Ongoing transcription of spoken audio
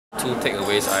Two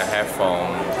takeaways I have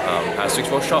from Hazriq's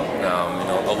workshop,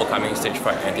 overcoming stage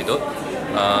fright antidote.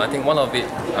 I think one of it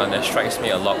that strikes me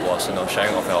a lot was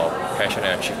sharing of your passion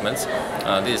and achievements.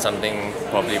 This is something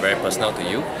probably very personal to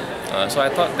you. So I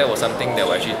thought that was something that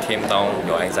will actually tame down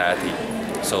your anxiety.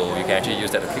 So you can actually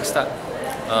use that to kickstart.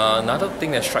 Another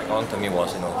thing that struck on to me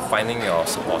was finding your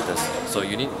supporters. So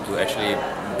you need to actually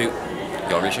build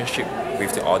your relationship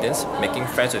with the audience, making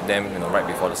friends with them right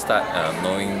before the start,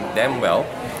 knowing them well.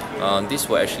 This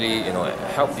will actually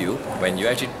help you when you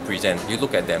actually present. You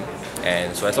look at them,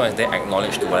 and so as long as they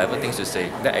acknowledge to whatever things you say,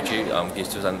 that actually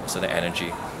gives you some certain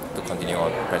energy to continue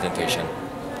on presentation.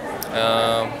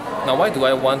 Now, why do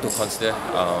I want to consider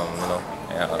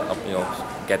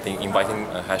inviting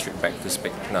Hazriq back to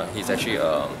speak? Now, he's actually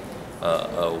a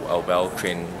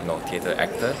well-trained theatre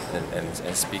actor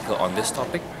and speaker on this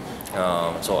topic.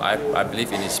 So I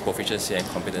believe in his proficiency and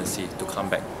competency to come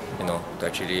back, to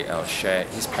actually share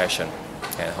his passion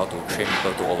and how to train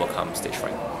people to overcome stage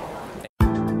fright.